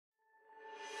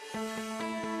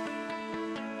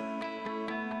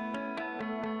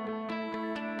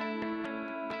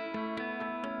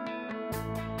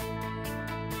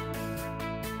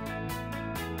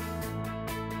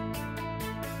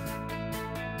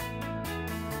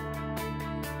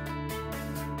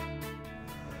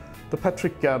The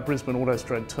Patrick Brisbane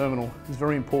AutoStrad Terminal is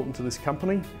very important to this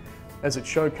company as it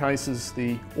showcases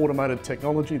the automated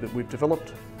technology that we've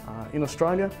developed in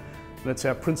Australia, and it's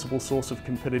our principal source of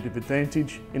competitive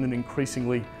advantage in an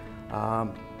increasingly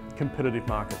competitive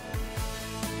market.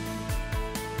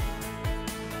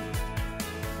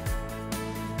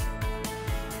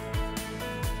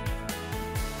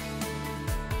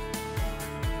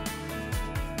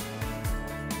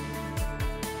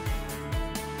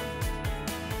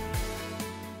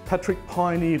 Patrick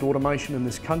pioneered automation in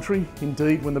this country.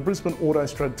 Indeed, when the Brisbane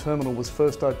AutoStrad Terminal was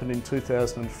first opened in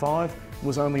 2005, it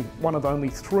was one of only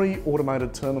 3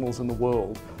 automated terminals in the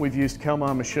world. We've used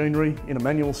Kalmar machinery in a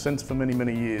manual sense for many,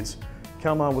 many years.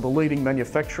 Kalmar were the leading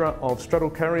manufacturer of straddle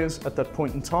carriers at that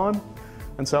point in time,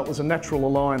 and so it was a natural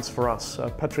alliance for us.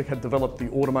 Patrick had developed the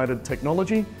automated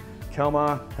technology.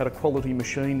 Kalmar had a quality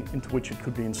machine into which it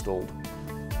could be installed.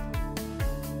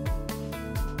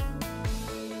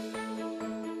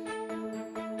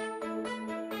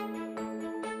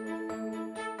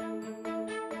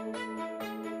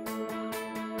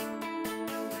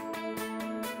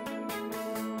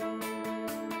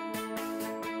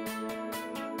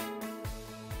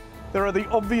 There are the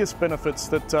obvious benefits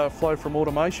that flow from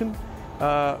automation,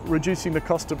 reducing the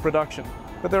cost of production.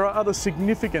 But there are other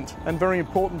significant and very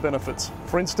important benefits.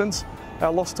 For instance,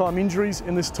 our lost time injuries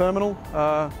in this terminal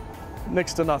are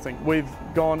next to nothing. We've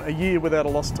gone a year without a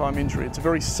lost time injury. It's a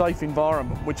very safe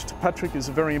environment, which to Patrick is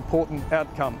a very important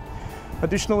outcome.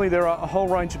 Additionally, there are a whole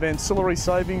range of ancillary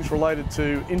savings related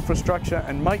to infrastructure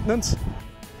and maintenance.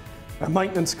 Our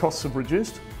maintenance costs have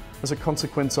reduced as a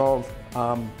consequence of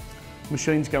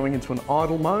machines going into an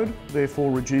idle mode,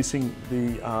 therefore reducing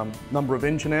the number of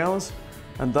engine hours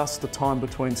and thus the time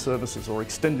between services, or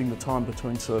extending the time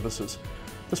between services.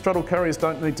 The straddle carriers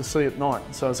don't need to see at night,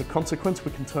 so as a consequence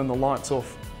we can turn the lights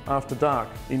off after dark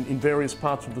in various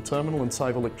parts of the terminal and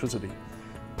save electricity.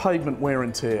 Pavement wear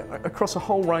and tear, across a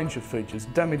whole range of features,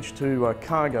 damage to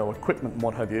cargo, equipment and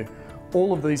what have you.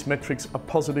 All of these metrics are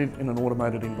positive in an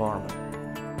automated environment.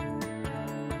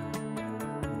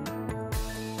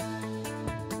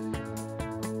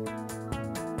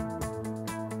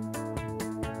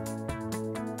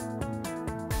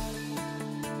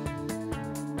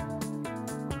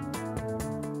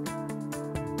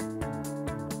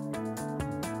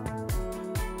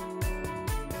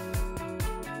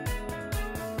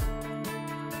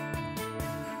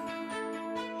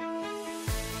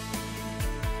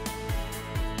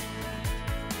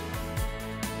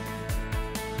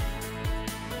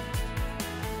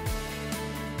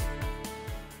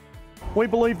 We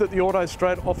believe that the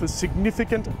AutoStrad offers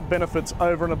significant benefits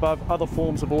over and above other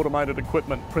forms of automated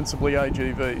equipment, principally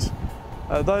AGVs.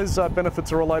 Those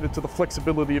benefits are related to the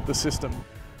flexibility of the system.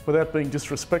 Without being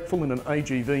disrespectful, in an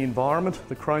AGV environment,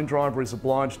 the crane driver is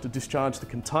obliged to discharge the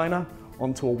container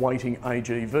onto a waiting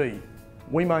AGV.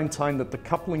 We maintain that the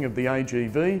coupling of the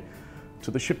AGV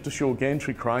to the ship-to-shore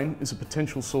gantry crane is a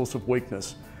potential source of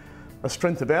weakness. A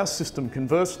strength of our system,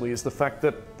 conversely, is the fact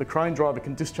that the crane driver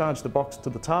can discharge the box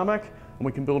to the tarmac and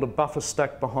we can build a buffer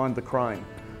stack behind the crane.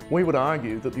 We would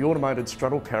argue that the automated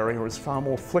straddle carrier is far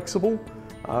more flexible,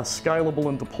 scalable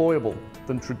and deployable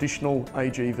than traditional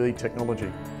AGV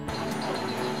technology.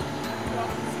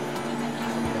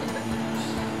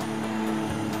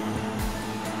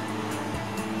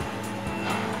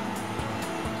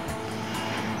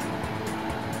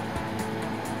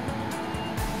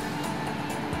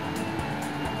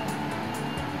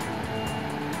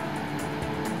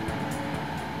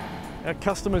 Our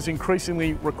customers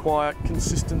increasingly require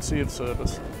consistency of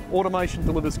service. Automation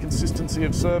delivers consistency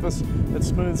of service, it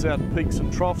smooths out peaks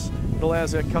and troughs, it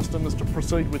allows our customers to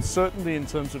proceed with certainty in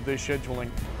terms of their scheduling.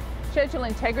 Schedule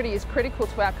integrity is critical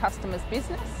to our customers'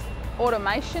 business.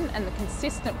 Automation and the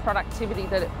consistent productivity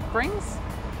that it brings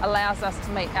allows us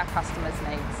to meet our customers'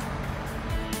 needs.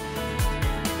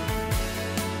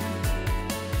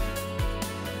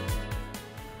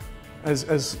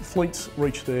 As fleets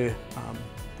reach their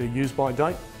use-by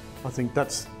date, I think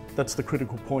that's the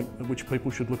critical point at which people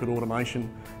should look at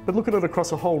automation, but look at it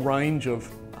across a whole range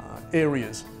of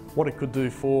areas, what it could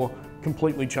do for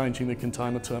completely changing the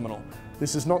container terminal.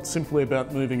 This is not simply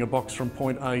about moving a box from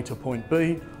point A to point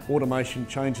B. Automation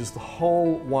changes the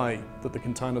whole way that the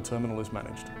container terminal is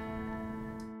managed.